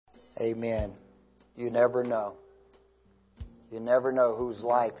Amen. You never know. You never know whose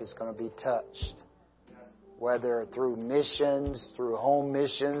life is going to be touched. Whether through missions, through home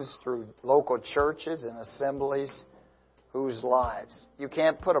missions, through local churches and assemblies, whose lives. You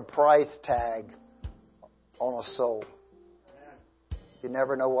can't put a price tag on a soul. You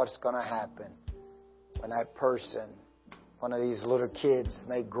never know what's going to happen when that person, one of these little kids,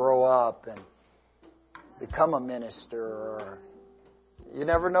 may grow up and become a minister, or you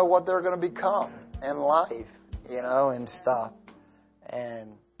never know what they're going to become in life, and stuff.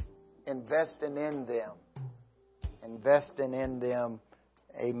 And investing in them,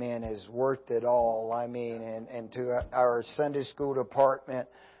 amen, is worth it all. I mean, and to our Sunday school department,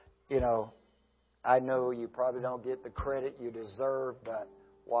 I know you probably don't get the credit you deserve, but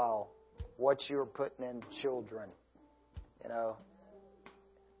wow, what you're putting in children,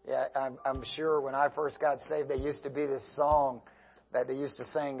 Yeah, I'm sure when I first got saved, there used to be this song that they used to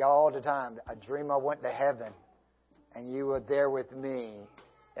sing all the time. I dream I went to heaven and you were there with me.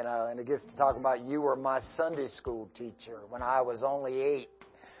 And it gets to talk about you were my Sunday school teacher when I was only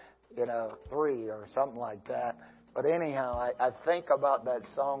 3 or something like that. But anyhow, I think about that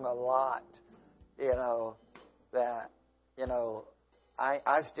song a lot,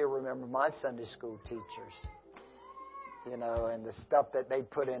 I still remember my Sunday school teachers, and the stuff that they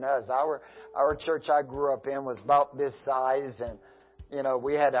put in us. Our church I grew up in was about this size, and,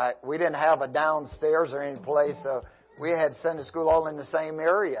 we didn't have a downstairs or any place, so we had Sunday school all in the same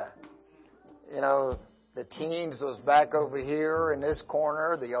area. The teens was back over here in this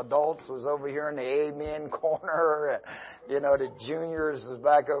corner. The adults was over here in the amen corner. The juniors was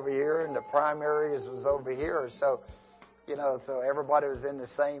back over here, and the primaries was over here. So, so everybody was in the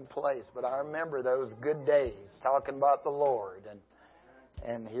same place. But I remember those good days talking about the Lord.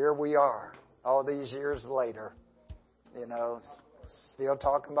 And here we are, all these years later, still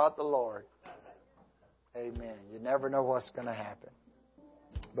talking about the Lord. Amen. You never know what's going to happen.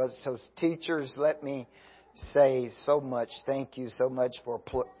 But so teachers, let me say so much. Thank you so much for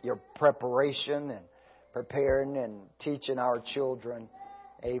your preparation and preparing and teaching our children.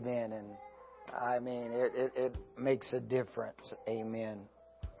 Amen. And I mean, it makes a difference. Amen.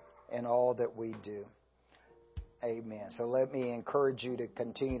 In all that we do. Amen. So let me encourage you to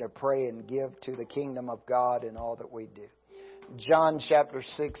continue to pray and give to the kingdom of God in all that we do. John chapter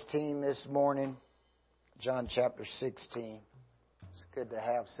 16 this morning. John chapter 16. It's good to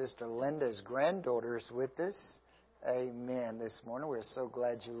have Sister Linda's granddaughters with us. Amen. This morning. We're so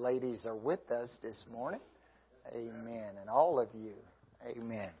glad you ladies are with us this morning. Amen. And all of you.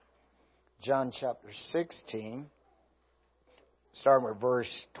 Amen. John chapter 16. Starting with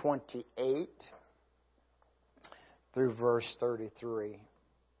verse 28 through verse 33.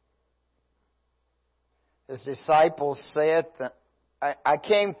 His disciples said, I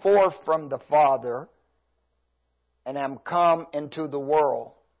came forth from the Father, and am come into the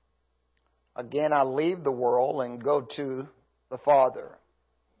world. Again, I leave the world and go to the Father.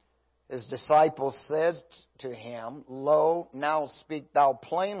 His disciples said to him, Lo, now speak thou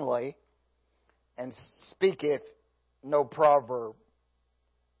plainly, and speaketh no proverb.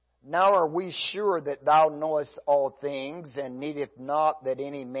 Now are we sure that thou knowest all things, and needeth not that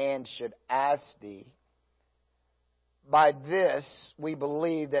any man should ask thee. By this we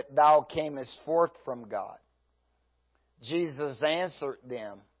believe that thou camest forth from God. Jesus answered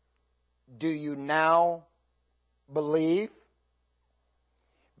them, Do you now believe?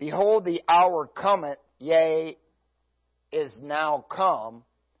 Behold, the hour cometh, yea, is now come,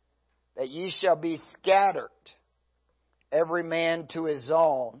 that ye shall be scattered, every man to his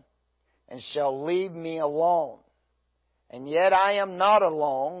own, and shall leave me alone. And yet I am not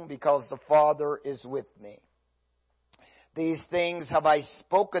alone, because the Father is with me. These things have I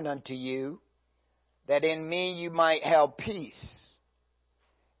spoken unto you, that in me you might have peace.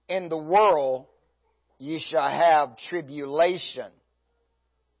 In the world ye shall have tribulation.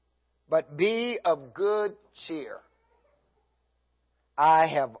 But be of good cheer. I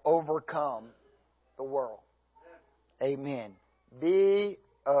have overcome the world. Amen. Be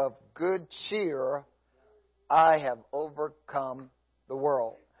of good cheer. I have overcome the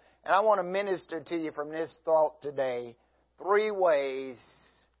world. And I want to minister to you from this thought today. 3 ways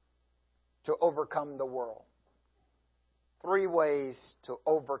to overcome the world. 3 ways to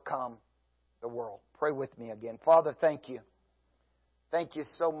overcome the world. Pray with me again. Father, thank you. Thank you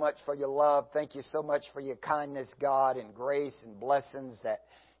so much for your love. Thank you so much for your kindness, God, and grace and blessings that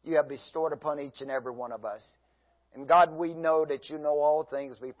you have bestowed upon each and every one of us. And God, we know that you know all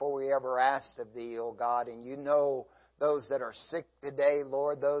things before we ever asked of thee, oh God. And you know those that are sick today,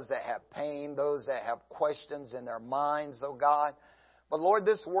 Lord, those that have pain, those that have questions in their minds, oh God. But Lord,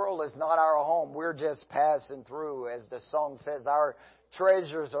 this world is not our home. We're just passing through. As the song says, our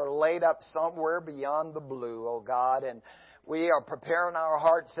treasures are laid up somewhere beyond the blue, oh God. And we are preparing our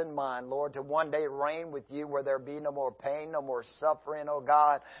hearts and mind, Lord, to one day reign with you where there be no more pain, no more suffering, oh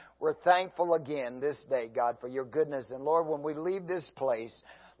God. We're thankful again this day, God, for your goodness. And Lord, when we leave this place,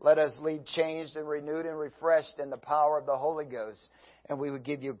 let us leave changed and renewed and refreshed in the power of the Holy Ghost. And we would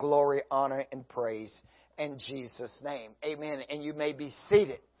give you glory, honor, and praise in Jesus' name. Amen. And you may be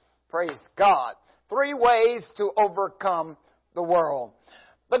seated. Praise God. 3 ways to overcome the world.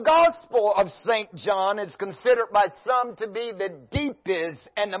 The Gospel of St. John is considered by some to be the deepest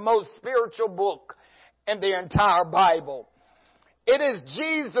and the most spiritual book in the entire Bible. It is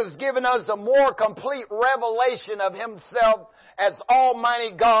Jesus giving us a more complete revelation of Himself as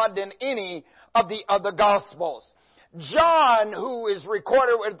Almighty God than any of the other Gospels. John, who is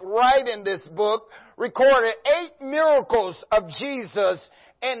recorded with writing this book, recorded 8 miracles of Jesus,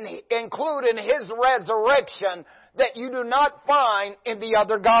 including His resurrection, that you do not find in the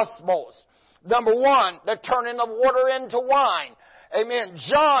other Gospels. Number 1, the turning of water into wine. Amen.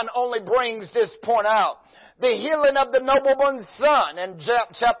 John only brings this point out. The healing of the nobleman's son in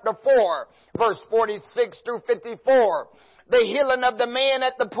chapter 4, verse 46 through 54. The healing of the man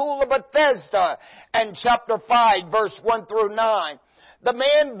at the pool of Bethesda in chapter 5, verse 1 through 9. The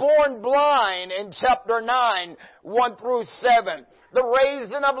man born blind in chapter 9, 1 through 7. The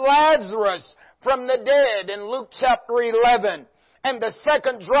raising of Lazarus from the dead in Luke chapter 11. And the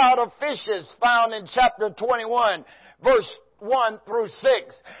second draught of fishes found in chapter 21, verse 1 through 6.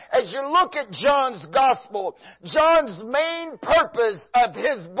 As you look at John's Gospel, John's main purpose of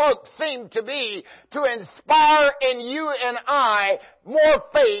his book seemed to be to inspire in you and I more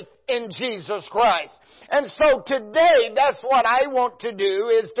faith in Jesus Christ. And so today, that's what I want to do,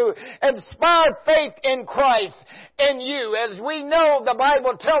 is to inspire faith in Christ in you. As we know, the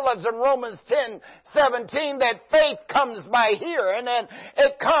Bible tells us in Romans 10:17 that faith comes by hearing, and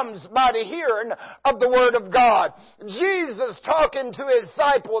it comes by the hearing of the Word of God. Jesus, talking to His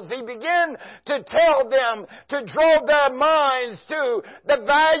disciples, He began to tell them to draw their minds to the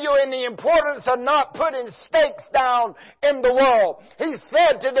value and the importance of not putting stakes down in the world. He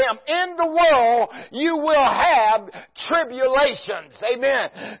said to them, in the world you will have tribulations. Amen.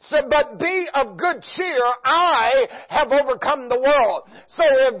 So, but be of good cheer. I have overcome the world. So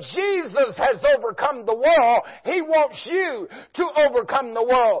if Jesus has overcome the world, He wants you to overcome the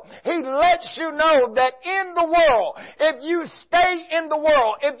world. He lets you know that in the world, if you stay in the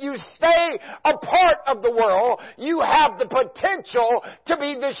world, if you stay a part of the world, you have the potential to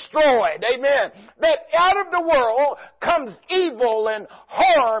be destroyed. Amen. That out of the world comes evil and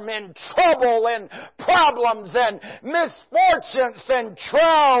harm and trouble and problems and misfortunes and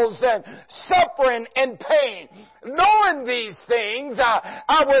trials and suffering and pain. Knowing these things,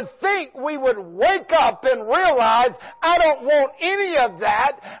 I would think we would wake up and realize I don't want any of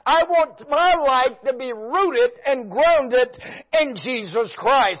that. I want my life to be rooted and grounded in Jesus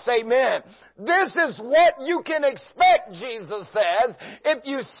Christ. Amen. This is what you can expect, Jesus says, if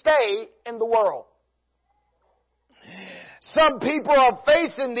you stay in the world. Some people are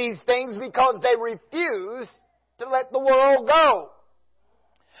facing these things because they refuse to let the world go.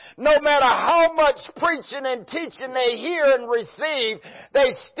 No matter how much preaching and teaching they hear and receive,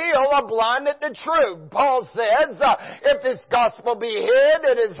 they still are blinded to truth. Paul says, if this gospel be hid,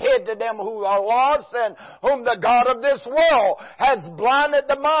 it is hid to them who are lost, and whom the God of this world has blinded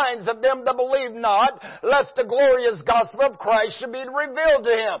the minds of them that believe not, lest the glorious gospel of Christ should be revealed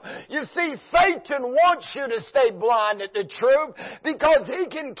to him. You see, Satan wants you to stay blinded to truth because he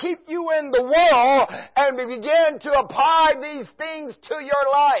can keep you in the world and begin to apply these things to your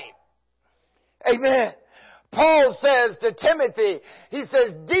life. Amen. Paul says to Timothy, he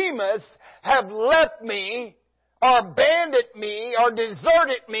says, Demas have left me, or abandoned me, or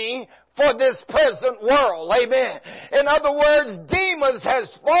deserted me for this present world. Amen. In other words, Demas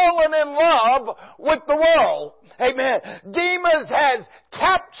has fallen in love with the world. Amen. Demas has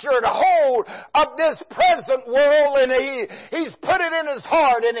captured hold of this present world, and he's put it in his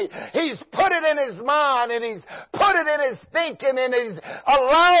heart, and he's put it in his mind, and he's put it in his thinking, and he's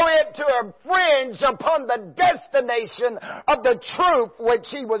allowed it to infringe upon the destination of the truth which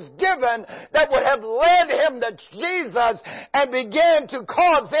he was given that would have led him to Jesus and began to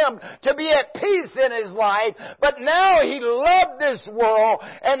cause him to be at peace in his life. But now he loved this world,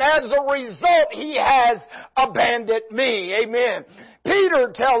 and as a result he has abandoned me. Amen.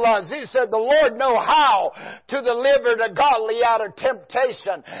 Peter tells us, he said, the Lord know how to deliver the godly out of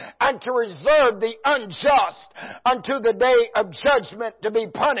temptation and to reserve the unjust unto the day of judgment to be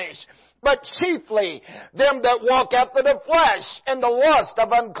punished. but chiefly them that walk after the flesh in the lust of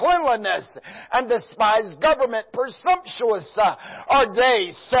uncleanliness and despise government. Presumptuous are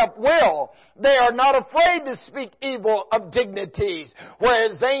they, self-will. They are not afraid to speak evil of dignities,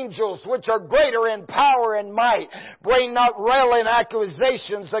 whereas angels, which are greater in power and might, bring not railing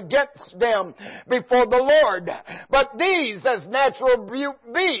accusations against them before the Lord. But these, as natural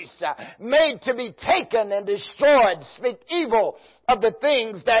beasts, made to be taken and destroyed, speak evil of the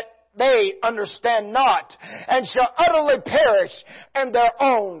things that they understand not, and shall utterly perish in their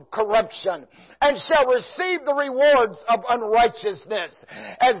own corruption, and shall receive the rewards of unrighteousness,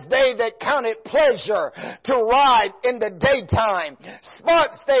 as they that count it pleasure to ride in the daytime.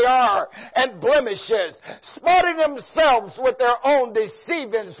 Spots they are, and blemishes, spotting themselves with their own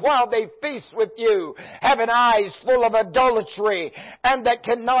deceivings while they feast with you, having eyes full of idolatry, and that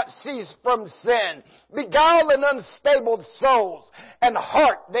cannot cease from sin, beguiling unstable souls, and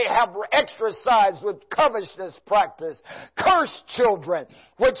heart they have exercised with covetousness practice. Cursed children,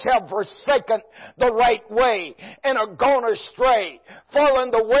 which have forsaken the right way, and are gone astray,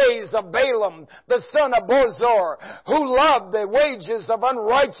 following the ways of Balaam, the son of Bosor, who loved the wages of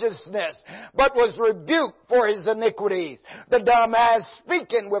unrighteousness, but was rebuked for his iniquities. The dumb ass,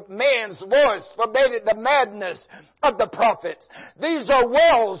 speaking with man's voice, forbade the madness of the prophets. These are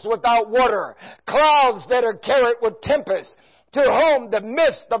wells without water, clouds that are carried with tempest, to whom the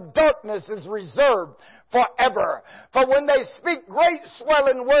mist of darkness is reserved forever. For when they speak great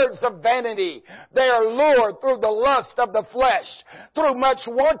swelling words of vanity, they are lured through the lust of the flesh, through much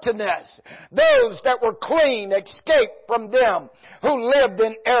wantonness. Those that were clean escaped from them who lived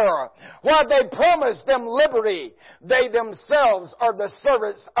in error. While they promised them liberty, they themselves are the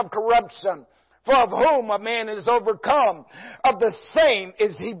servants of corruption. For of whom a man is overcome, of the same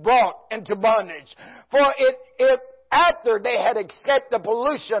is he brought into bondage. For if after they had escaped the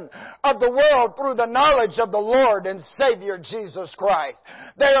pollution of the world through the knowledge of the Lord and Savior Jesus Christ,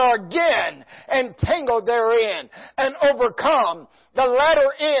 they are again entangled therein and overcome. The latter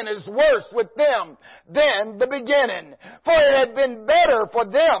end is worse with them than the beginning. For it had been better for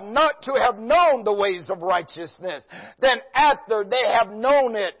them not to have known the ways of righteousness than after they have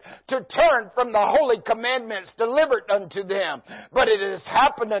known it to turn from the holy commandments delivered unto them. But it has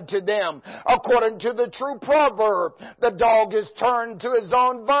happened unto them according to the true proverb, the dog is turned to his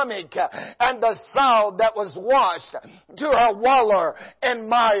own vomit, and the sow that was washed to her waller and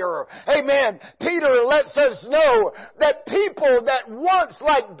mire. Amen. Peter lets us know that people that once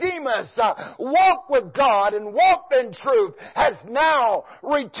like Demas walked with God and walked in truth has now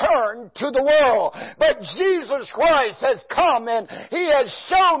returned to the world. But Jesus Christ has come and He has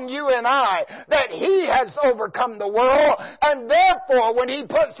shown you and I that He has overcome the world, and therefore when He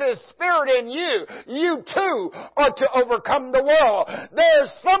puts His Spirit in you, you too are to overcome the world.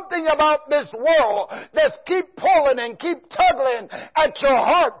 There's something about this world that's keep pulling and keep tugging at your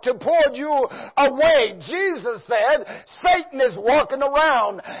heart to pull you away. Jesus said Satan is walking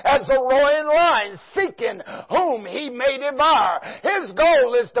around as a roaring lion, seeking whom he may devour. His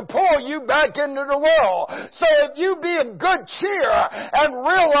goal is to pull you back into the world. So if you be of good cheer and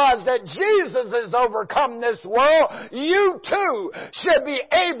realize that Jesus has overcome this world, you too should be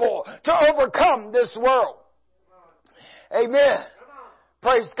able to overcome this world. Amen.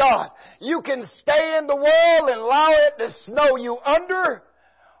 Praise God. You can stay in the world and allow it to snow you under,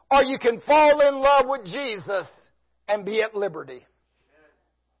 or you can fall in love with Jesus and be at liberty.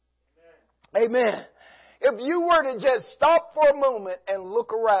 Amen. If you were to just stop for a moment and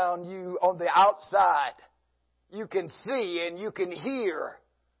look around you on the outside, you can see and you can hear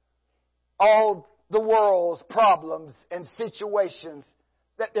all the world's problems and situations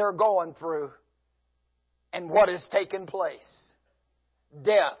that they're going through and what has taken place.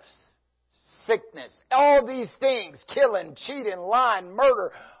 Deaths, sickness, all these things, killing, cheating, lying,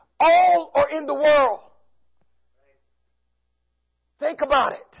 murder, all are in the world. Think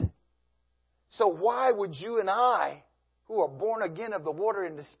about it. So why would you and I, who are born again of the water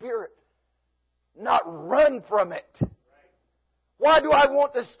and the Spirit, not run from it? Why do I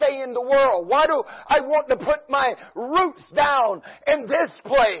want to stay in the world? Why do I want to put my roots down in this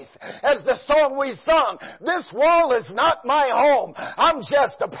place? As the song we sung, this world is not my home. I'm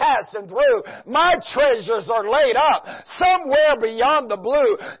just a passing through. My treasures are laid up somewhere beyond the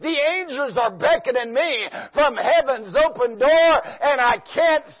blue. The angels are beckoning me from heaven's open door, and I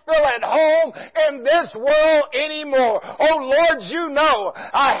can't feel at home in this world anymore. Oh Lord, you know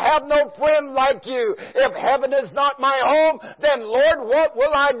I have no friend like you. If heaven is not my home, then Lord, what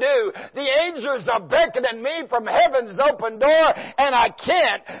will I do? The angels are beckoning me from heaven's open door, and I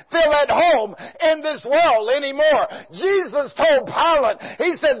can't feel at home in this world anymore. Jesus told Pilate,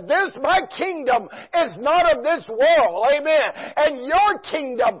 he says, this my kingdom is not of this world. Amen. And your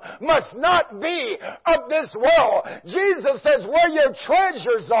kingdom must not be of this world. Jesus says, where your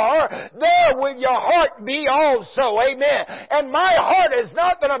treasures are, there will your heart be also. Amen. And my heart is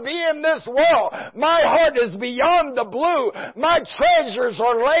not going to be in this world. My heart is beyond the blue. My treasures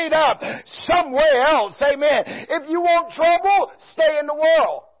are laid up somewhere else. Amen. If you want trouble, stay in the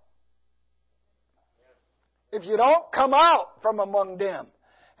world. If you don't, come out from among them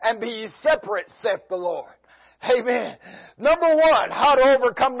and be ye separate, saith the Lord. Amen. Number one, how to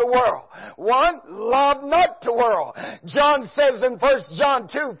overcome the world. One, love not the world. John says in 1 John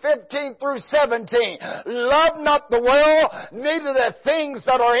 2:15 through 17, love not the world, neither the things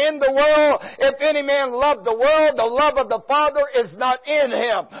that are in the world. If any man love the world, the love of the Father is not in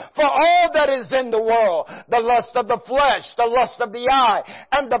him. For all that is in the world, the lust of the flesh, the lust of the eye,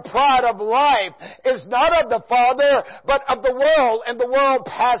 and the pride of life, is not of the Father, but of the world, and the world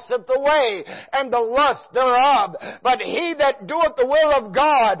passeth away, and the lust thereof. But he that doeth the will of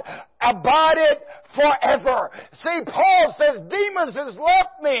God abideth forever. See, Paul says, Demas has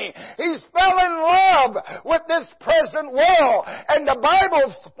left me. He's fell in love with this present world. And the Bible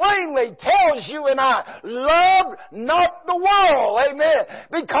plainly tells you and I, love not the world. Amen.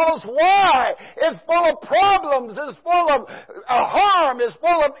 Because why? It's full of problems. It's full of harm. It's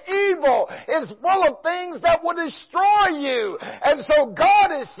full of evil. It's full of things that will destroy you. And so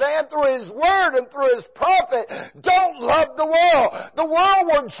God is saying through His Word and through His prophet, don't love the world. The world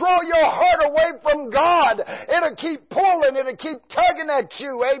will draw your heart away from God. It'll keep pulling. It'll keep tugging at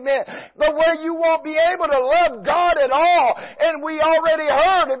you. Amen. But where you won't be able to love God at all. And we already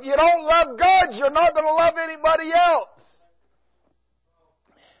heard, if you don't love God, you're not going to love anybody else.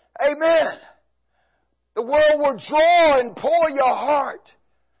 Amen. The world will draw and pull your heart.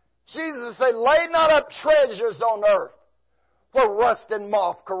 Jesus said, lay not up treasures on earth, where rust and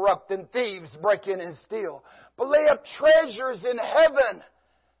moth corrupt and thieves break in and steal. But lay up treasures in heaven.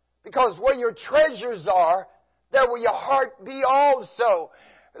 Because where your treasures are, there will your heart be also.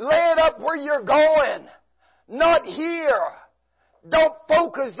 Lay it up where you're going, not here. Don't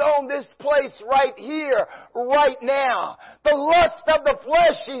focus on this place right here, right now. The lust of the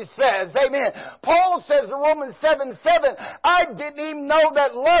flesh, he says. Amen. Paul says in Romans 7:7, I didn't even know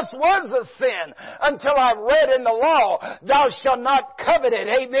that lust was a sin until I read in the law, thou shalt not covet it.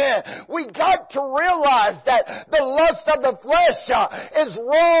 Amen. We got to realize that the lust of the flesh is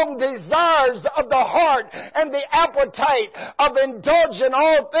wrong desires of the heart and the appetite of indulging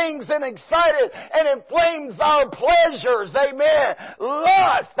all things and excited and inflames our pleasures. Amen.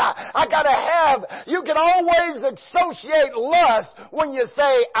 Lust. I gotta have. You can always associate lust when you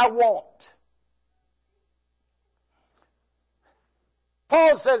say, I want.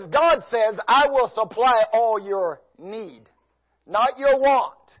 Paul says, God says, I will supply all your need, not your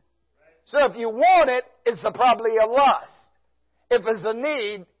want. So if you want it, it's probably a lust. If it's a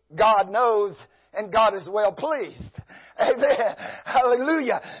need, God knows and God is well pleased. Amen.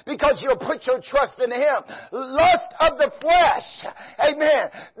 Hallelujah. Because you'll put your trust in Him. Lust of the flesh. Amen.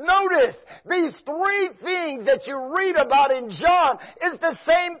 Notice these three things that you read about in John is the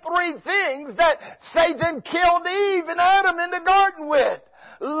same three things that Satan killed Eve and Adam in the garden with.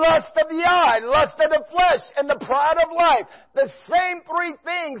 Lust of the eye, lust of the flesh, and the pride of life. The same three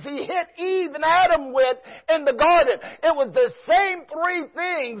things He hit Eve and Adam with in the garden. It was the same three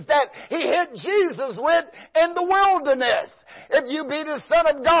things that He hit Jesus with in the wilderness. If you be the Son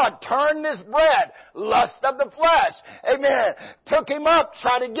of God, turn this bread. Lust of the flesh. Amen. Took Him up,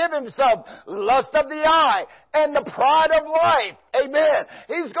 tried to give Himself. Lust of the eye and the pride of life. Amen.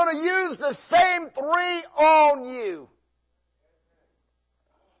 He's going to use the same three on you.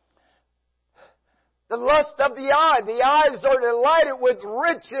 The lust of the eye. The eyes are delighted with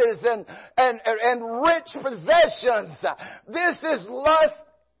riches and rich possessions. This is lust,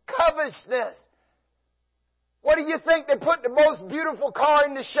 covetousness. What do you think they put the most beautiful car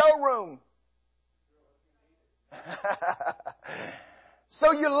in the showroom?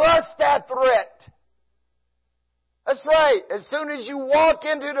 So you lust after it. That's right. As soon as you walk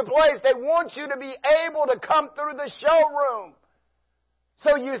into the place, they want you to be able to come through the showroom.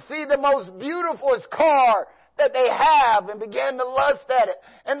 So you see the most beautiful car that they have and begin to lust at it.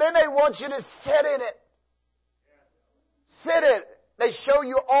 And then they want you to sit in it. Sit it. They show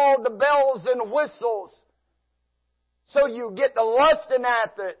you all the bells and whistles. So you get the lusting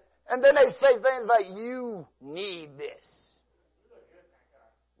after it. And then they say things like, you need this.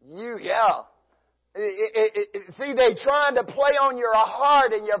 See, they trying to play on your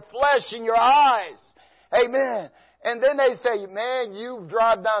heart and your flesh and your eyes. Amen. And then they say, man, you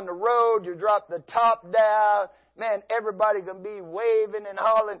drive down the road, you drop the top down. Man, everybody can be waving and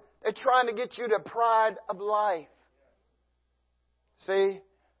hollering. They're trying to get you the pride of life. See?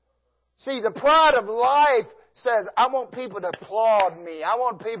 See, the pride of life says, I want people to applaud me. I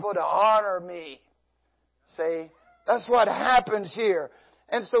want people to honor me. See? That's what happens here.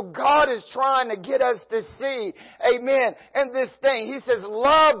 And so God is trying to get us to see, amen, and this thing. He says,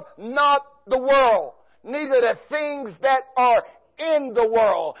 love not the world, neither the things that are in the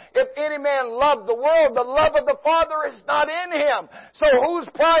world. If any man love the world, the love of the Father is not in him. So who's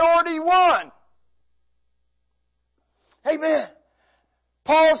priority one? Amen.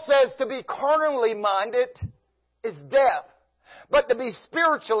 Paul says to be carnally minded is death, but to be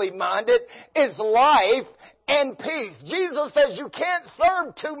spiritually minded is life and peace. Jesus says you can't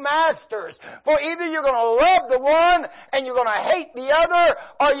serve two masters. For either you're going to love the one and you're going to hate the other,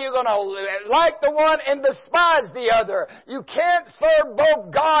 or you're going to like the one and despise the other. You can't serve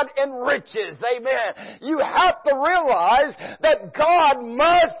both God and riches. Amen. You have to realize that God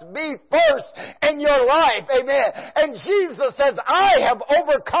must be first in your life. Amen. And Jesus says, I have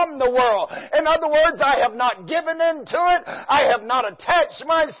overcome the world. In other words, I have not given in to it. I have not attached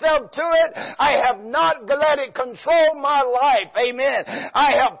myself to it. I have not let it control my life. Amen. I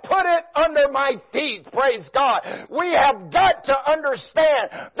have put it under my feet. Praise God. We have got to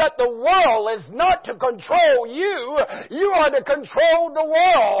understand that the world is not to control you. You are to control the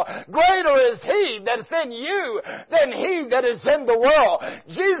world. Greater is He that is in you than he that is in the world.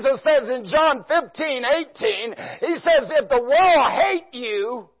 Jesus says in John 15:18, He says, if the world hate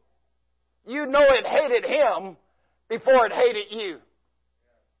you, you know it hated Him before it hated you.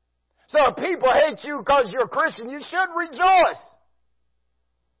 So if people hate you because you're a Christian, you should rejoice.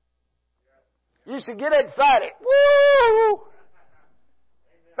 You should get excited. Woo!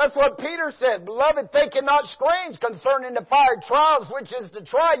 That's what Peter said. Beloved, think it not strange concerning the fiery trials which is to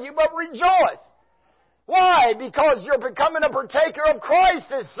try you, but rejoice. Why? Because you're becoming a partaker of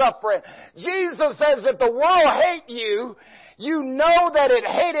Christ's suffering. Jesus says if the world hate you, you know that it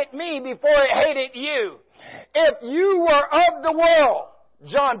hated me before it hated you. If you were of the world,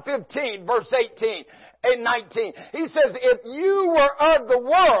 John 15, verse 18 and 19. He says, if you were of the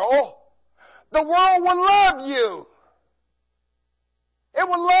world would love you. It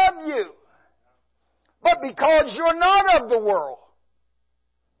would love you. But because you're not of the world,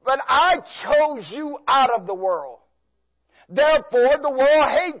 but I chose you out of the world. Therefore, the world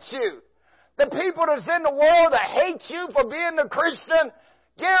hates you. The people that's in the world that hate you for being a Christian,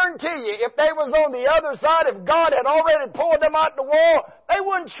 guarantee you, if they was on the other side, if God had already pulled them out the world, they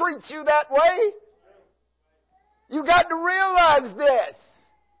wouldn't treat you that way. You got to realize this.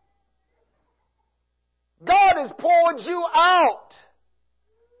 God has pulled you out.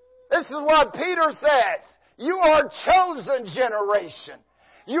 This is what Peter says. You are a chosen generation.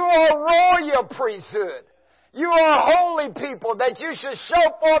 You are a royal priesthood. You are a holy people that you should show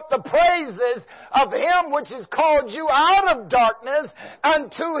forth the praises of Him which has called you out of darkness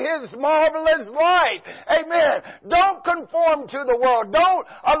unto His marvelous light. Amen. Don't conform to the world. Don't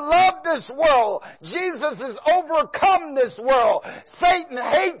love this world. Jesus has overcome this world. Satan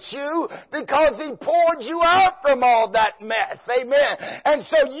hates you because he pulled you out from all that mess. Amen. And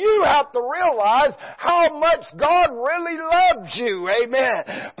so you have to realize how much God really loves you.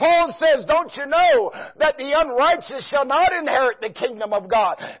 Amen. Paul says, don't you know that the unrighteous shall not inherit the kingdom of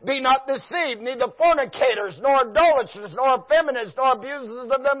God. Be not deceived, neither fornicators, nor idolaters, nor effeminates, nor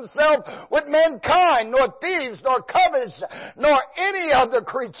abusers of themselves with mankind, nor thieves, nor covetous, nor any other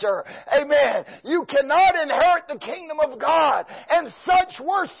creature. Amen. You cannot inherit the kingdom of God. And such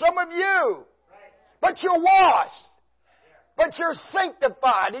were some of you. But you're washed. But you're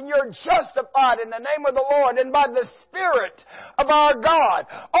sanctified and you're justified in the name of the Lord and by the Spirit of our God.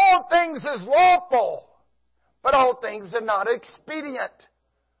 All things is lawful, but all things are not expedient.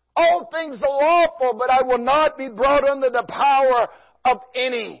 All things are lawful, but I will not be brought under the power of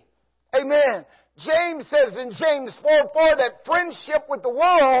any. Amen. James says in James 4:4 that friendship with the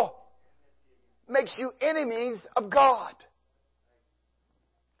world makes you enemies of God.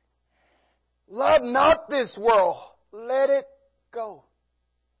 Love not this world. Let it go.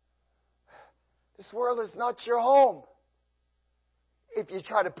 This world is not your home. If you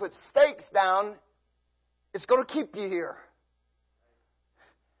try to put stakes down, it's going to keep you here.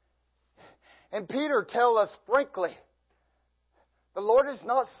 And Peter tells us frankly, the Lord is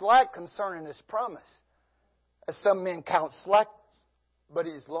not slack concerning His promise, as some men count slackness, but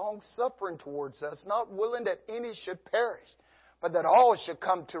He is long-suffering towards us, not willing that any should perish, but that all should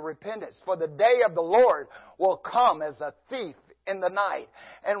come to repentance. For the day of the Lord will come as a thief in the night,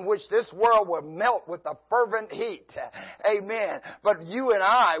 in which this world will melt with a fervent heat. Amen. But you and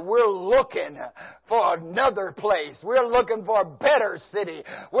I, we're looking for another place. We're looking for a better city.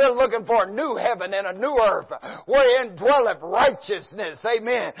 We're looking for a new heaven and a new earth wherein dwelleth righteousness.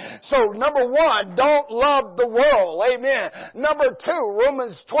 Amen. So number one, don't love the world. Amen. Number two,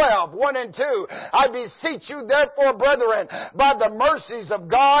 Romans 12, 1 and 2. I beseech you therefore, brethren, by the mercies of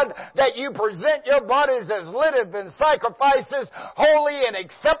God, that you present your bodies as living sacrifices, holy and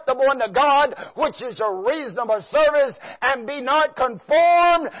acceptable unto God, which is your reasonable service, and be not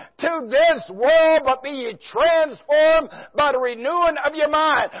conformed to this world, but be ye transformed by the renewing of your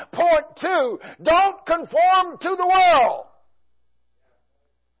mind. Point two, don't conform to the world.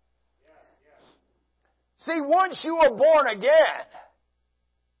 See, once you are born again,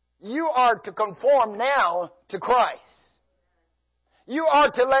 you are to conform now to Christ. You are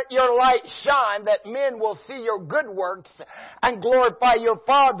to let your light shine that men will see your good works and glorify your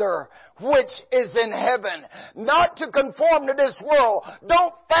Father which is in heaven. Not to conform to this world.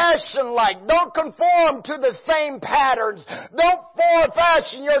 Don't fashion like. Don't conform to the same patterns. Don't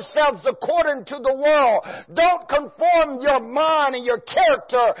fashion yourselves according to the world. Don't conform your mind and your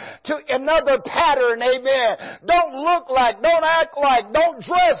character to another pattern. Amen. Don't look like, don't act like, don't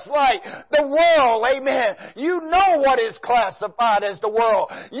dress like the world. Amen. You know what is classified as the world.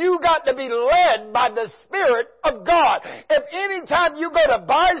 You got to be led by the Spirit of God. If any time you go to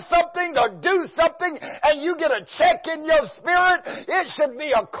buy something or do something and you get a check in your spirit, it should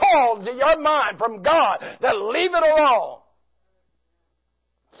be a call to your mind from God to leave it alone.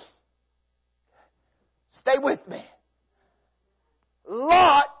 Stay with me.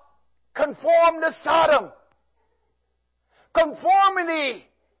 Lot conformed to Sodom. Conformity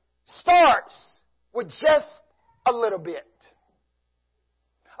starts with just a little bit.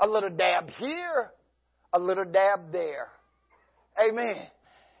 A little dab here, a little dab there. Amen.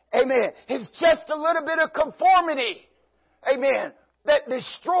 Amen. It's just a little bit of conformity. Amen. That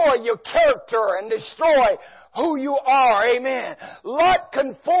destroy your character and destroy who you are. Amen. Lot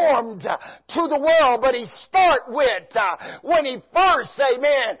conformed to the world, but he start with, when he first,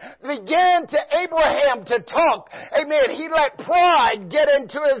 amen, began to Abraham to talk, amen, he let pride get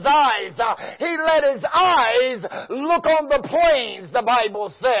into his eyes. He let his eyes look on the plains, the Bible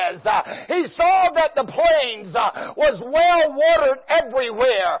says. He saw that the plains was well watered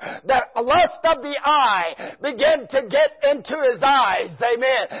everywhere. That lust of the eye began to get into his eyes.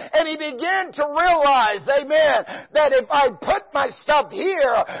 Amen. And he began to realize, amen, that if I put my stuff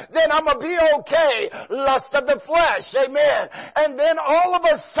here, then I'm going to be okay. Lust of the flesh. Amen. And then all of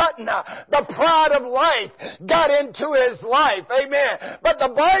a sudden, the pride of life got into his life. Amen. But the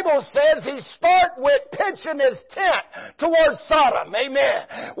Bible says he started with pitching his tent towards Sodom.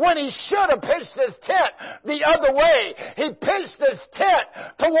 Amen. When he should have pitched his tent the other way, he pitched his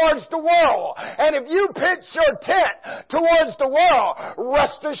tent towards the world. And if you pitch your tent towards the world,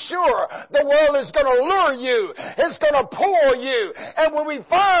 rest assured, the world is going to lure you. It's going to pull you. And when we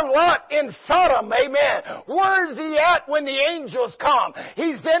find Lot in Sodom, amen, where is he at when the angels come?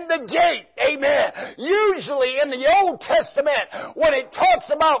 He's in the gate, amen. Usually in the Old Testament, when it talks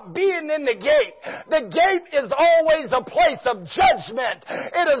about being in the gate is always a place of judgment.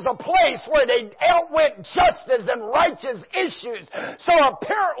 It is a place where they dealt with justice and righteous issues. So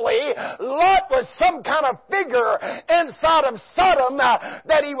apparently, Lot was some kind of figure inside of Sodom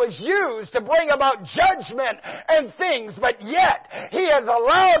that he was used to bring about judgment and things, but yet he has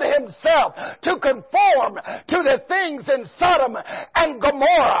allowed himself to conform to the things in Sodom and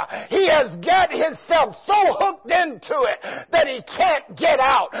Gomorrah. He has got himself so hooked into it that he can't get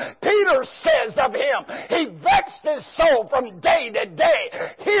out. Peter says of him, he vexed his soul from day to day,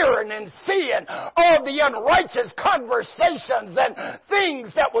 hearing and seeing all the unrighteous conversations and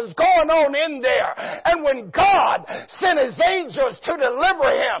things that was going on in there. And when God sent his angels to deliver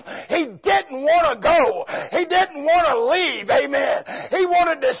him, he didn't want to go. He didn't want to leave. Amen. He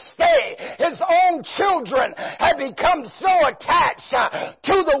wanted to stay. His own children had become so attached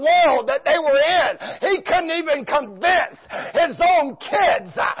to the world that they were in. He couldn't even convince his own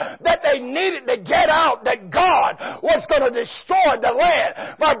kids that they needed to get out, that God was going to destroy the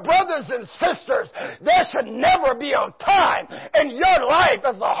land. My brothers and sisters, there should never be a time in your life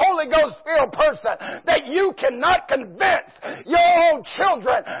as a Holy Ghost filled person that you cannot convince your own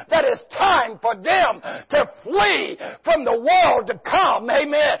children that it's time for them to flee from the world to come,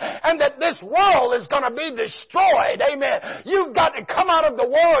 amen, and that this world is going to be destroyed, amen. You've got to come out of the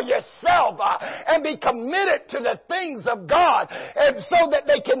world yourself and be committed to the things of God, and so that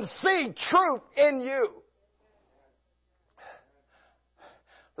they can see truth in you.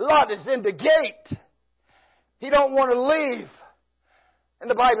 Lot is in the gate. He don't want to leave. And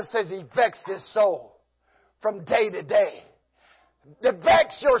the Bible says he vexed his soul from day to day. To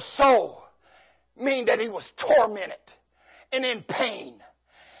vex your soul mean that he was tormented and in pain.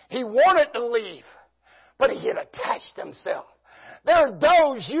 He wanted to leave, but he had attached himself. There are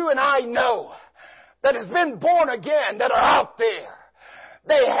those you and I know that has been born again that are out there.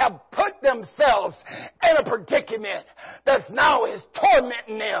 They have put themselves in a predicament that's now is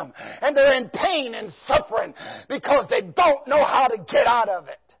tormenting them. And they're in pain and suffering because they don't know how to get out of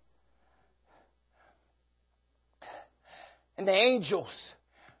it. And the angels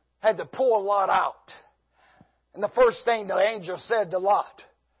had to pull Lot out. And the first thing the angel said to Lot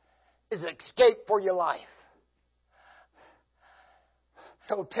is escape for your life.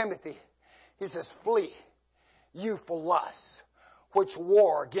 Told Timothy, he says, flee youthful lusts which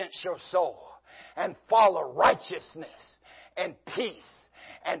war against your soul, and follow righteousness and peace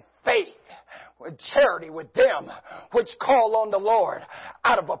and faith with charity with them which call on the Lord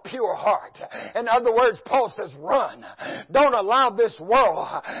out of a pure heart. In other words, Paul says, run. Don't allow this world,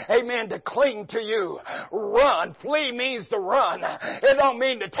 amen, to cling to you. Run. Flee means to run. It don't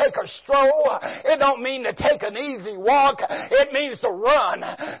mean to take a stroll. It don't mean to take an easy walk. It means to run.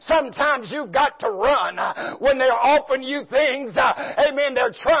 Sometimes you've got to run when they're offering you things. Amen.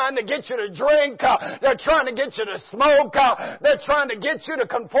 They're trying to get you to drink. They're trying to get you to smoke. They're trying to get you to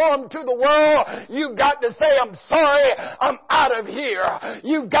conform to the world. You've got to say, I'm sorry, I'm out of here.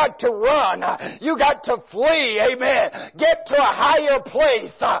 You've got to run. You got to flee. Amen. Get to a higher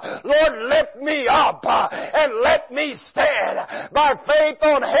place. Lord, lift me up and let me stand by faith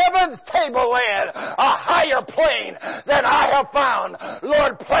on heaven's tableland, a higher plane that I have found.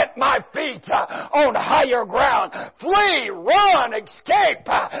 Lord, plant my feet on higher ground. Flee, run, escape.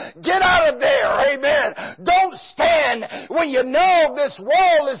 Get out of there. Amen. Don't stand when you know this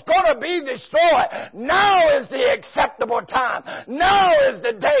world is going to be destroyed. Now is the acceptable time. Now is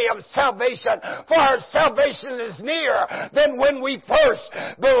the day of salvation. For our salvation is nearer than when we first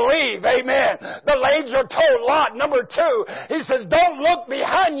believe. Amen. The angel told Lot, number 2, he says, don't look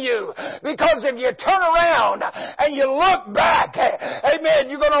behind you, because if you turn around and you look back, amen,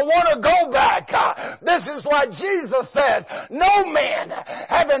 you're going to want to go back. This is why Jesus says, no man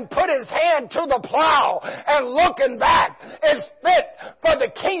having put his hand to the plow and looking back is fit for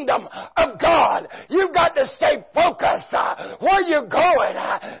the kingdom of God. You've got to stay focused. Where you're going,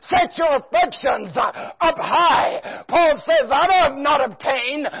 set your affections up high. Paul says, I have not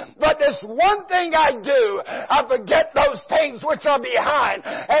obtained, but this one thing I do, I forget those things which are behind,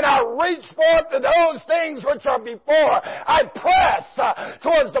 and I reach forth to those things which are before. I press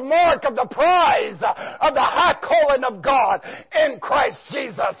towards the mark of the prize of the high calling of God in Christ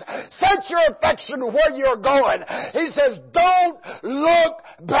Jesus. Set your affection where you're going. He says, don't look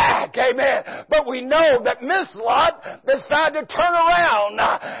back. Amen. But we know that Miss Lot decided to turn around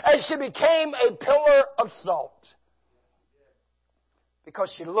as she became a pillar of salt.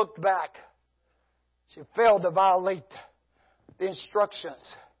 Because she looked back. She failed to violate the instructions.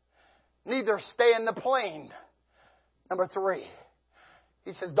 Neither stay in the plain. Number 3.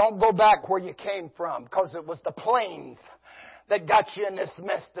 He says, don't go back where you came from, because it was the plains that got you in this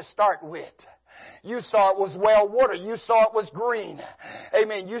mess to start with. You saw it was well watered. You saw it was green.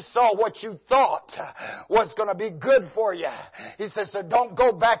 Amen. You saw what you thought was going to be good for you. He says, so don't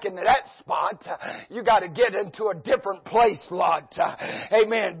go back into that spot. You got to get into a different place, Lot.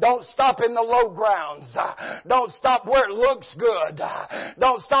 Amen. Don't stop in the low grounds. Don't stop where it looks good.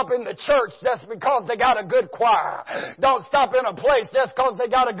 Don't stop in the church just because they got a good choir. Don't stop in a place just because they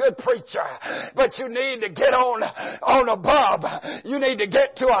got a good preacher. But you need to get on above. You need to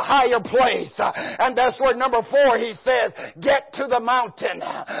get to a higher place. And that's where number 4, he says, get to the mountain.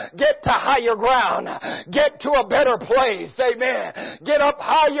 Get to higher ground. Get to a better place. Amen. Get up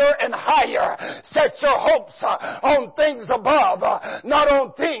higher and higher. Set your hopes on things above, not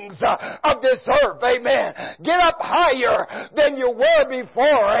on things of this earth. Amen. Get up higher than you were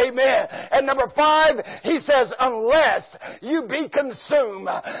before. Amen. And number 5, he says, unless you be consumed.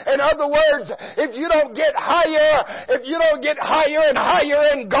 In other words, if you don't get higher, if you don't get higher and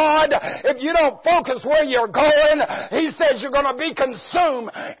higher in God, if you don't focus where you're going, he says you're going to be consumed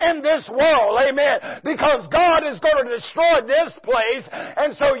in this world. Amen. Because God is going to destroy this place.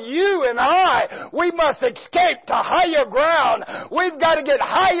 And so you and I, we must escape to higher ground. We've got to get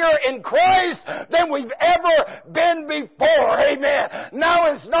higher in Christ than we've ever been before. Amen.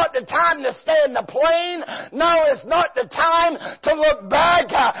 Now is not the time to stay in the plain. Now is not the time to look back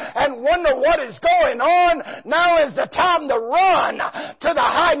and wonder what is going on. Now is the time to run to the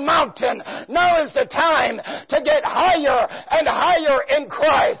high mountain. Now is the time to get higher and higher in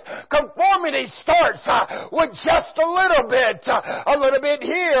Christ. Conformity starts with just a little bit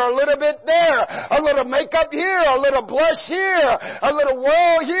here, a little bit there, a little makeup here, a little blush here, a little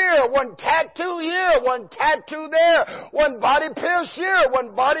whirl here, one tattoo here, one tattoo there, one body pierce here,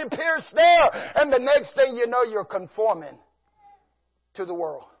 one body pierce there, and the next thing you know, you're conforming to the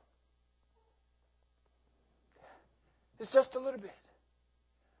world. It's just a little bit.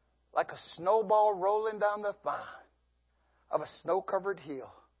 Like a snowball rolling down the spine of a snow-covered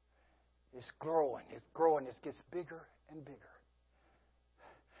hill. It's growing, it gets bigger and bigger.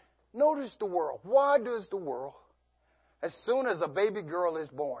 Notice the world. Why does the world, as soon as a baby girl is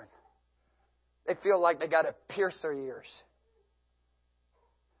born, they feel like they got to pierce their ears?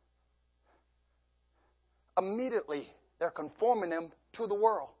 Immediately, they're conforming them to the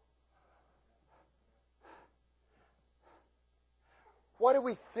world. Why do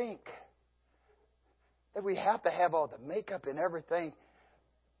we think that we have to have all the makeup and everything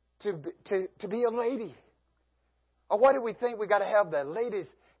to be a lady? Or why do we think we got to have the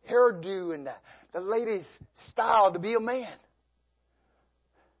latest hairdo and the latest style to be a man?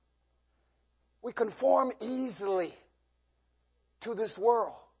 We conform easily to this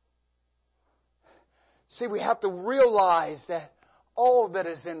world. See, we have to realize that all that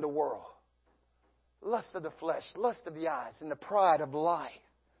is in the world, lust of the flesh, lust of the eyes, and the pride of life.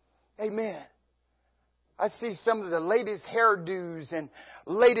 Amen. I see some of the latest hairdos and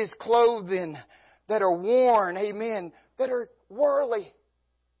latest clothing that are worn, amen, that are worldly.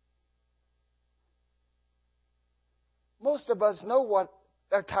 Most of us know what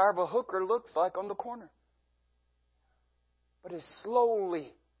a tire of a hooker looks like on the corner. But it's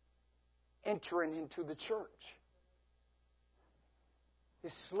slowly entering into the church.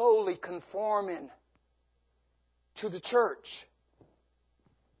 It's slowly conforming to the church.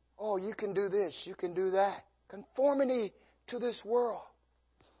 Oh, you can do this, you can do that. Conformity to this world.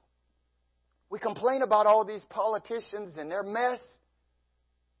 We complain about all these politicians and their mess.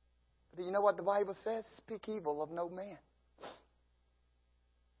 But do you know what the Bible says? Speak evil of no man.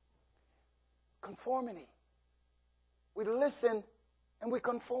 Conformity. We listen and we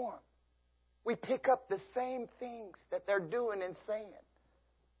conform. We pick up the same things that they're doing and saying.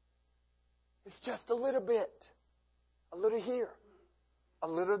 It's just a little bit. A little here. A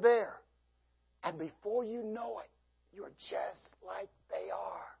little there. And before you know it, you're just like they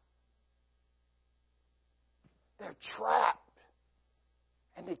are. They're trapped.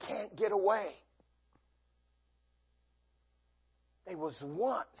 And they can't get away. They was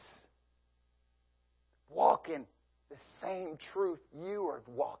once walking the same truth you are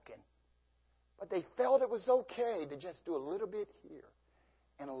walking. But they felt it was okay to just do a little bit here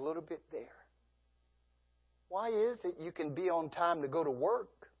and a little bit there. Why is it you can be on time to go to work,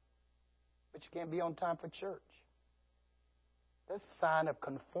 but you can't be on time for church? That's a sign of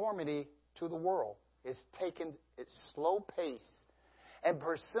conformity to the world. It's taking its slow pace. And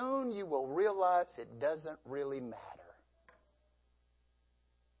pretty soon you will realize it doesn't really matter.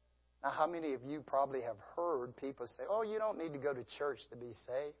 Now, how many of you probably have heard people say, oh, you don't need to go to church to be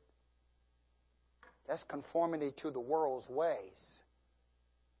saved? That's conformity to the world's ways.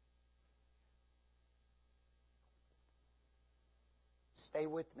 Stay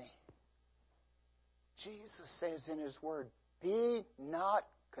with me. Jesus says in His Word, be not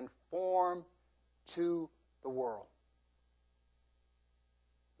conformed to the world.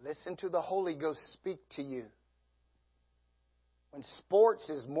 Listen to the Holy Ghost speak to you. When sports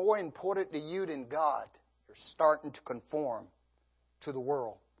is more important to you than God, you're starting to conform to the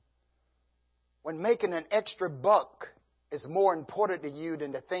world. When making an extra buck is more important to you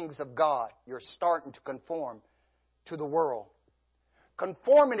than the things of God, you're starting to conform to the world.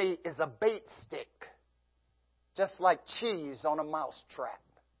 Conformity is a bait stick, just like cheese on a mouse trap.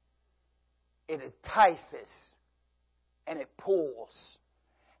 It entices and it pulls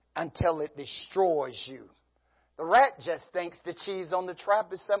until it destroys you. The rat just thinks the cheese on the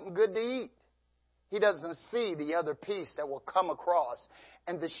trap is something good to eat. He doesn't see the other piece that will come across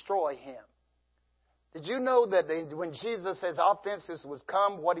and destroy him. Did you know that when Jesus says offenses would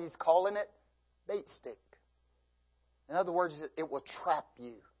come, what He's calling it? Bait stick. In other words, it will trap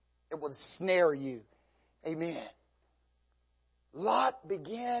you. It will snare you. Amen. Lot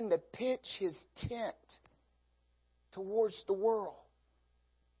began to pitch his tent towards the world.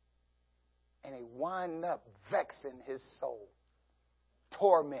 And he wound up vexing his soul.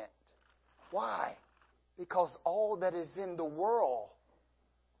 Torment. Why? Because all that is in the world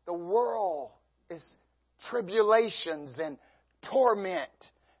is tribulations and torment.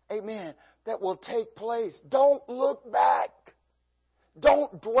 Amen. That will take place. Don't look back.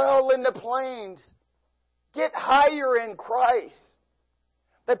 Don't dwell in the plains. Get higher in Christ,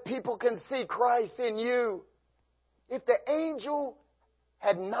 that people can see Christ in you. If the angel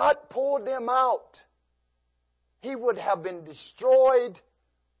had not pulled them out, he would have been destroyed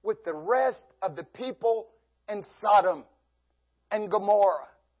with the rest of the people in Sodom and Gomorrah.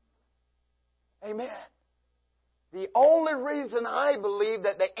 Amen. The only reason I believe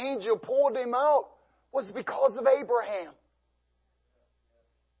that the angel pulled him out was because of Abraham.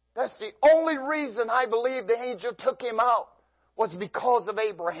 That's the only reason I believe the angel took him out, was because of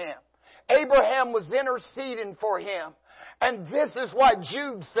Abraham. Abraham was interceding for him. And this is why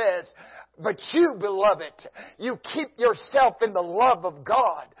Jude says, but you, beloved, you keep yourself in the love of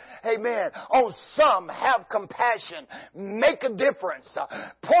God. Amen. On some, have compassion. Make a difference.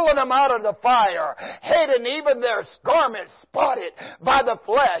 Pulling them out of the fire. Hating even their garments spotted by the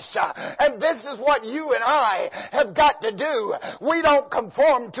flesh. And this is what you and I have got to do. We don't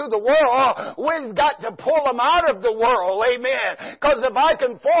conform to the world. We've got to pull them out of the world. Amen. Because if I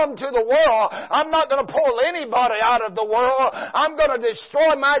conform to the world, I'm not going to pull anybody out of the world. I'm going to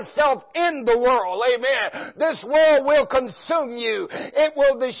destroy myself in the world. Amen. This world will consume you. It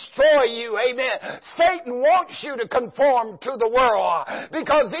will destroy you. Amen. Satan wants you to conform to the world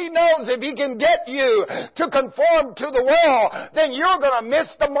because he knows if he can get you to conform to the world, then you're going to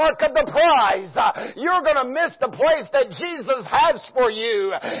miss the mark of the prize. You're going to miss the place that Jesus has for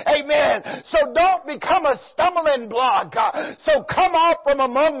you. Amen. So don't become a stumbling block. So come out from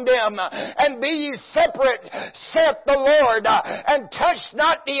among them and be ye separate, saith the Lord, and touch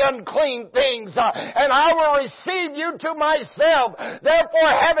not the unclean things, and I will receive you to myself. Therefore,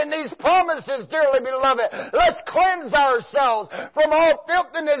 having these promises, dearly beloved, let's cleanse ourselves from all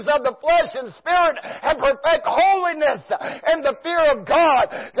filthiness of the flesh and spirit and perfect holiness and the fear of God.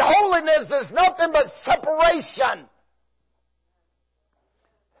 The holiness is nothing but separation.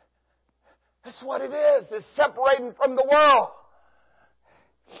 That's what it is. It's separating from the world.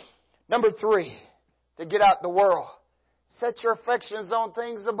 Number 3, to get out the world, set your affections on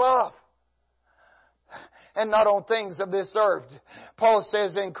things above and not on things of this earth. Paul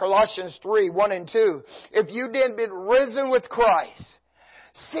says in Colossians 3, 1 and 2, if you then been risen with Christ,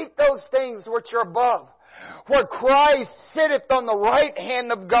 seek those things which are above, where Christ sitteth on the right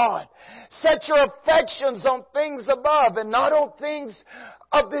hand of God. Set your affections on things above and not on things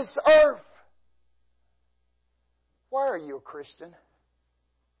of this earth. Why are you a Christian?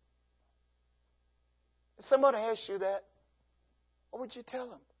 If somebody asks you that, what would you tell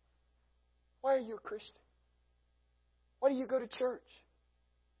them? Why are you a Christian? Why do you go to church?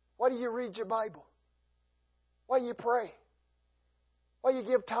 Why do you read your Bible? Why do you pray? Why do you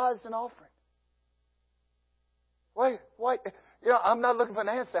give tithes and offering? Why? I'm not looking for an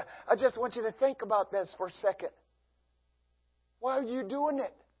answer. I just want you to think about this for a second. Why are you doing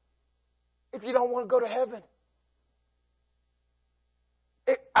it if you don't want to go to heaven?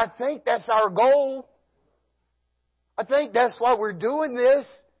 I think that's our goal. I think that's why we're doing this,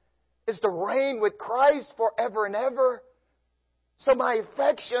 is to reign with Christ forever and ever. So my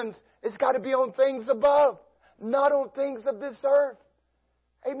affections has got to be on things above, not on things of this earth.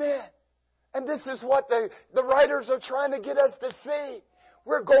 Amen. And this is what the writers are trying to get us to see.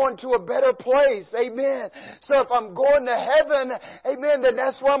 We're going to a better place. Amen. So if I'm going to heaven, amen, then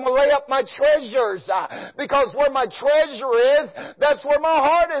that's where I'm going to lay up my treasures. Because where my treasure is, that's where my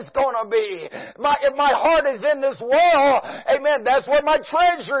heart is going to be. If my heart is in this world, amen, that's where my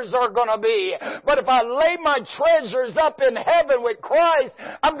treasures are going to be. But if I lay my treasures up in heaven with Christ,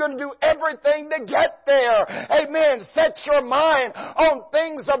 I'm going to do everything to get there. Amen. Set your mind on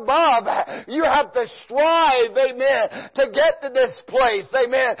things above. You have to strive, amen, to get to this place.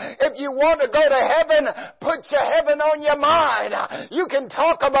 Amen. If you want to go to heaven, put your heaven on your mind. You can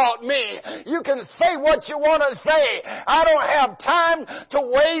talk about me. You can say what you want to say. I don't have time to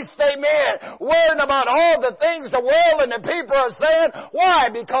waste, amen, worrying about all the things the world and the people are saying.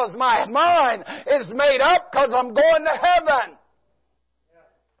 Why? Because my mind is made up because I'm going to heaven.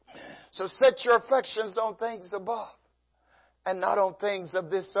 So set your affections on things above and not on things of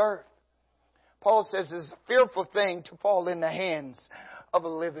this earth. Paul says it's a fearful thing to fall in the hands of a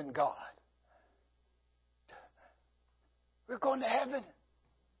living God. We're going to heaven.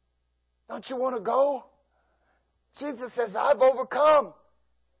 Don't you want to go? Jesus says, I've overcome.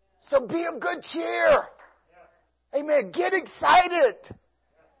 So be of good cheer. Amen. Get excited.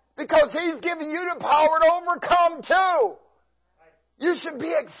 Because He's given you the power to overcome too. You should be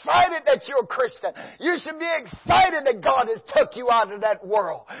excited that you're a Christian. You should be excited that God has took you out of that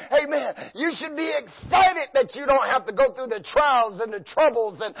world. Amen. You should be excited that you don't have to go through the trials and the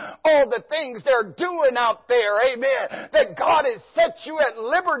troubles and all the things they're doing out there. Amen. That God has set you at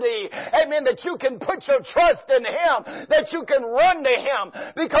liberty. Amen. That you can put your trust in Him. That you can run to Him.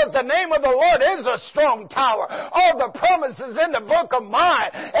 Because the name of the Lord is a strong tower. All the promises in the book of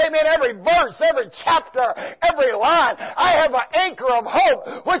mine. Amen. Every verse, every chapter, every line. I have an anchor of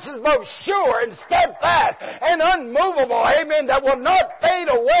hope, which is both sure and steadfast and unmovable, amen, that will not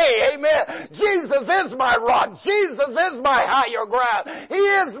fade away, amen. Jesus is my rock. Jesus is my higher ground. He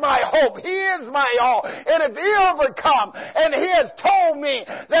is my hope. He is my all. And if He overcome, and He has told me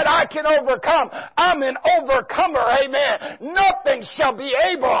that I can overcome, I'm an overcomer, amen. Nothing shall be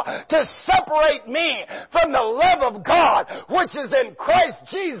able to separate me from the love of God, which is in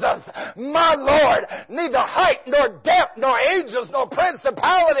Christ Jesus, my Lord. Neither height, nor depth, nor angels, nor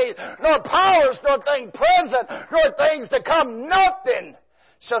principalities, nor powers, nor things present, nor things to come. Nothing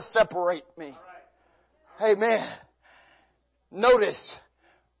shall separate me. Amen. Notice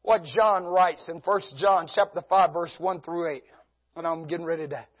what John writes in 1 John chapter 5, verse 1 through 8. And I'm getting ready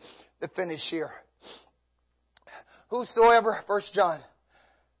to finish here. Whosoever, 1 John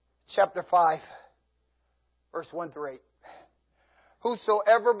chapter 5, verse 1 through 8.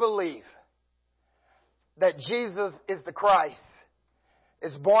 Whosoever believe that Jesus is the Christ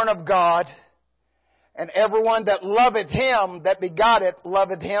is born of God, and everyone that loveth Him that begotteth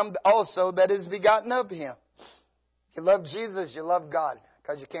loveth Him also that is begotten of Him. If you love Jesus, you love God,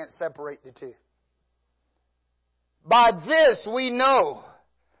 because you can't separate the two. By this we know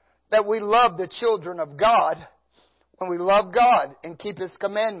that we love the children of God, when we love God and keep His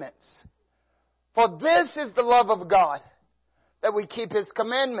commandments. For this is the love of God, that we keep His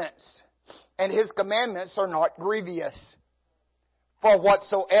commandments, and His commandments are not grievous. For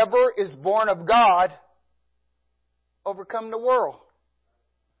whatsoever is born of God overcome the world.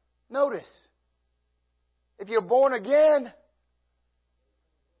 Notice, if you're born again,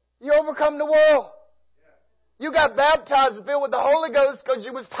 you overcome the world. You got baptized and filled with the Holy Ghost because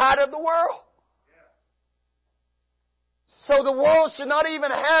you was tired of the world. So the world should not even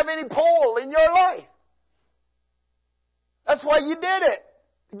have any pull in your life. That's why you did it.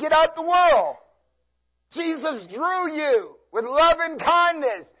 To get out the world. Jesus drew you with love and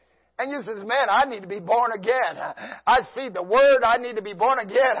kindness. And you says, man, I need to be born again. I see the Word. I need to be born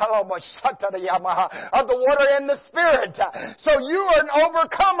again. Of the water and the Spirit. So you are an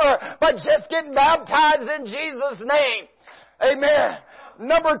overcomer by just getting baptized in Jesus' name. Amen.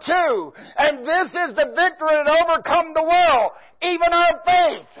 Number 2, and this is the victory that overcome the world, even our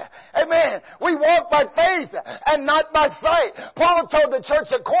faith. Amen. We walk by faith and not by sight. Paul told the church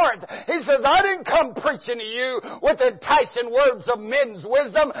at Corinth, he says, I didn't come preaching to you with enticing words of men's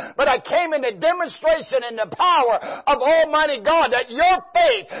wisdom, but I came in the demonstration and the power of Almighty God, that your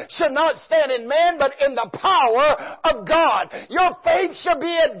faith should not stand in man, but in the power of God. Your faith should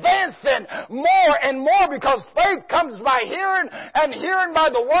be advancing more and more, because faith comes by hearing, and hearing by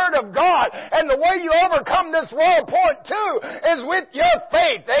the Word of God. And the way you overcome this world, point 2, is with your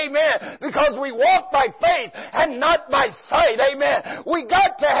faith. Amen. Because we walk by faith and not by sight. Amen. We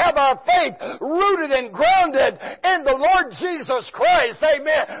got to have our faith rooted and grounded in the Lord Jesus Christ.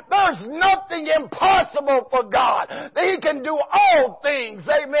 Amen. There's nothing impossible for God. He can do all things.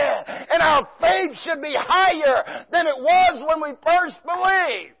 Amen. And our faith should be higher than it was when we first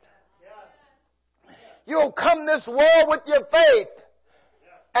believed. You'll come this world with your faith.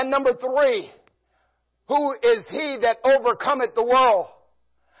 And number 3, who is he that overcometh the world?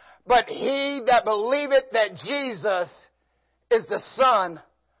 But he that believeth that Jesus is the Son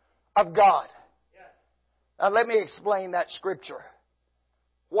of God. Now let me explain that scripture.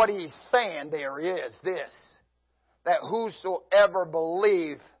 What he's saying there is this, that whosoever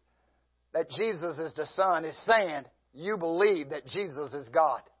believe that Jesus is the Son is saying, you believe that Jesus is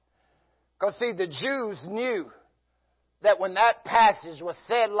God. Because see, the Jews knew that when that passage was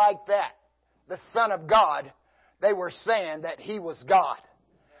said like that, the Son of God, they were saying that He was God.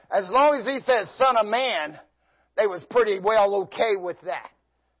 As long as He says Son of Man, they was pretty well okay with that.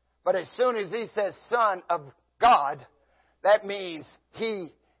 But as soon as He says Son of God, that means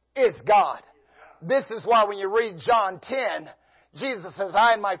He is God. This is why when you read John 10, Jesus says,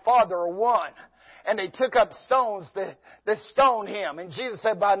 I and my Father are one. And they took up stones to stone Him. And Jesus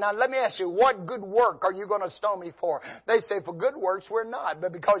said, now let me ask you, what good work are you going to stone me for? They say, for good works we're not,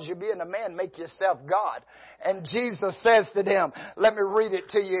 but because you being a man, make yourself God. And Jesus says to them, let me read it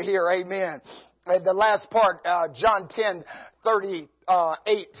to you here, amen. The last part, John 10:38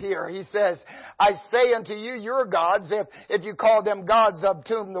 here, He says, I say unto you, your gods, if you call them gods of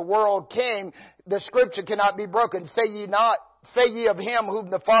whom the world came, the scripture cannot be broken. Say ye of him whom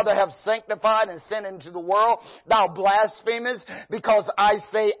the Father hath sanctified and sent into the world, thou blasphemest, because I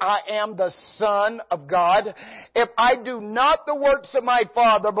say I am the Son of God. If I do not the works of my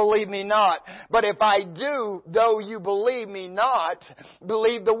Father, believe me not. But if I do, though you believe me not,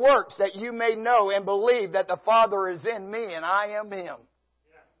 believe the works, that you may know and believe that the Father is in me and I am Him.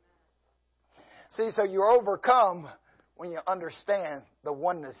 See, so you're overcome when you understand the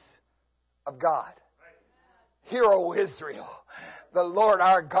oneness of God. Hear, O Israel, the Lord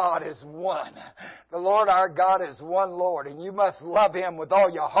our God is one. The Lord our God is one Lord, and you must love Him with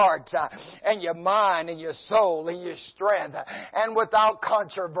all your heart and your mind and your soul and your strength, and without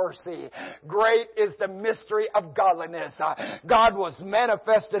controversy. Great is the mystery of godliness. God was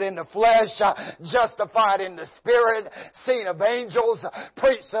manifested in the flesh, justified in the spirit, seen of angels,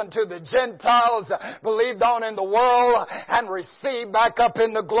 preached unto the Gentiles, believed on in the world, and received back up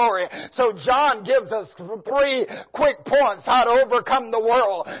in the glory. So John gives us 3 quick points how to overcome the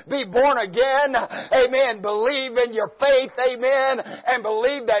world. Be born again. Amen. Believe in your faith. Amen. And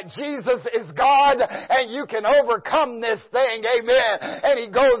believe that Jesus is God and you can overcome this thing. Amen. And he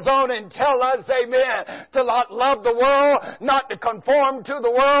goes on and tell us, amen, to not love the world, not to conform to the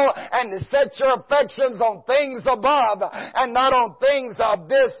world, and to set your affections on things above and not on things of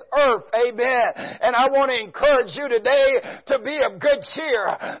this earth. Amen. And I want to encourage you today to be of good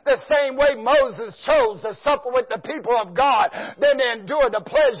cheer. The same way Moses chose to suffer with the people of God, then to endure the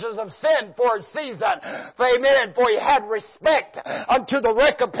pleasures of sin for a season. Amen. For he had respect unto the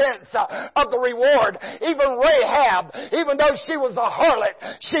recompense of the reward. Even Rahab, even though she was a harlot,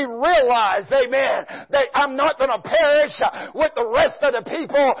 she realized, amen, that I'm not going to perish with the rest of the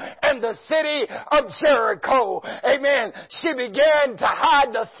people in the city of Jericho. Amen. She began to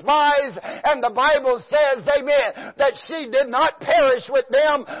hide the spies, and the Bible says, amen, that she did not perish with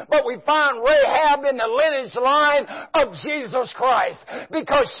them, but we find Rahab in the lineage line of Jesus Christ,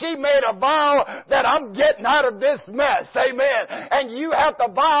 because she made a vow that I'm getting out of this mess. Amen. And you have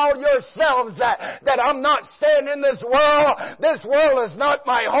to vow yourselves that I'm not staying in this world. This world is not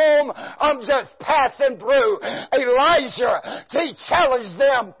my home. I'm just passing through. Elijah, he challenged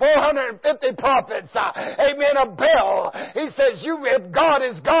them, 450 prophets. Amen. Of Baal. He says, if God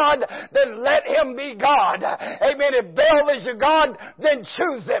is God, then let him be God. Amen. If Baal is your God, then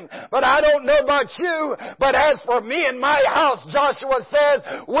choose him. But I don't know about you, but as for me and my house, Joshua says,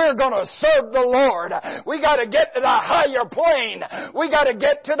 we're going to serve the Lord. We got to get to the higher plane. We got to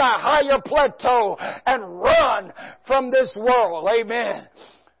get to the higher plateau and run from this world. Amen.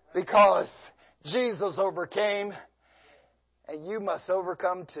 Because Jesus overcame, and you must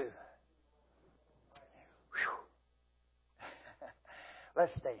overcome too. Whew.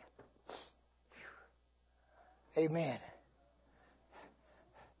 Let's stand. Amen.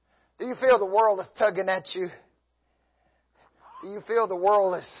 Do you feel the world is tugging at you? Do you feel the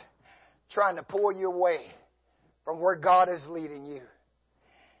world is trying to pull you away from where God is leading you?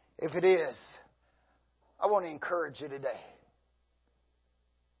 If it is, I want to encourage you today.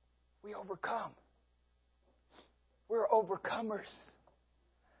 We overcome. We're overcomers.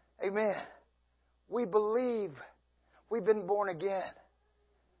 Amen. We believe we've been born again.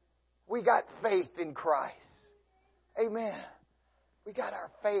 We got faith in Christ. Amen. We got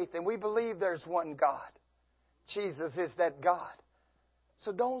our faith and we believe there's one God. Jesus is that God.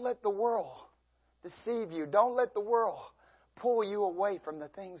 So don't let the world deceive you. Don't let the world pull you away from the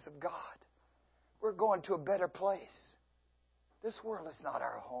things of God. We're going to a better place. This world is not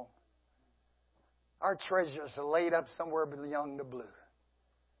our home. Our treasures are laid up somewhere beyond the blue.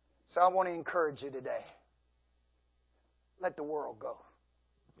 So I want to encourage you today. Let the world go.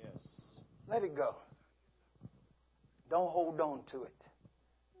 Yes. Let it go. Don't hold on to it.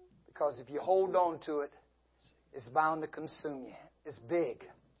 Because if you hold on to it, it's bound to consume you. It's big.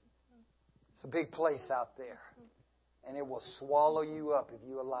 It's a big place out there. And it will swallow you up if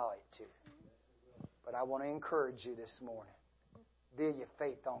you allow it to. But I want to encourage you this morning. Build your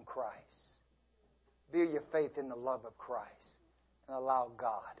faith on Christ. Build your faith in the love of Christ. And allow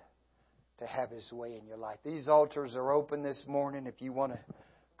God to have His way in your life. These altars are open this morning. If you want to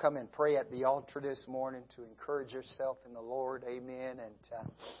come and pray at the altar this morning to encourage yourself in the Lord. Amen.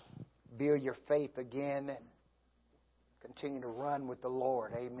 And build your faith again. And continue to run with the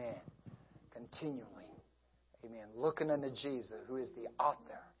Lord. Amen. Continually. Amen. Looking unto Jesus, who is the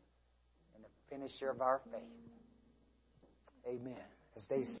author and the finisher of our faith. Amen. As they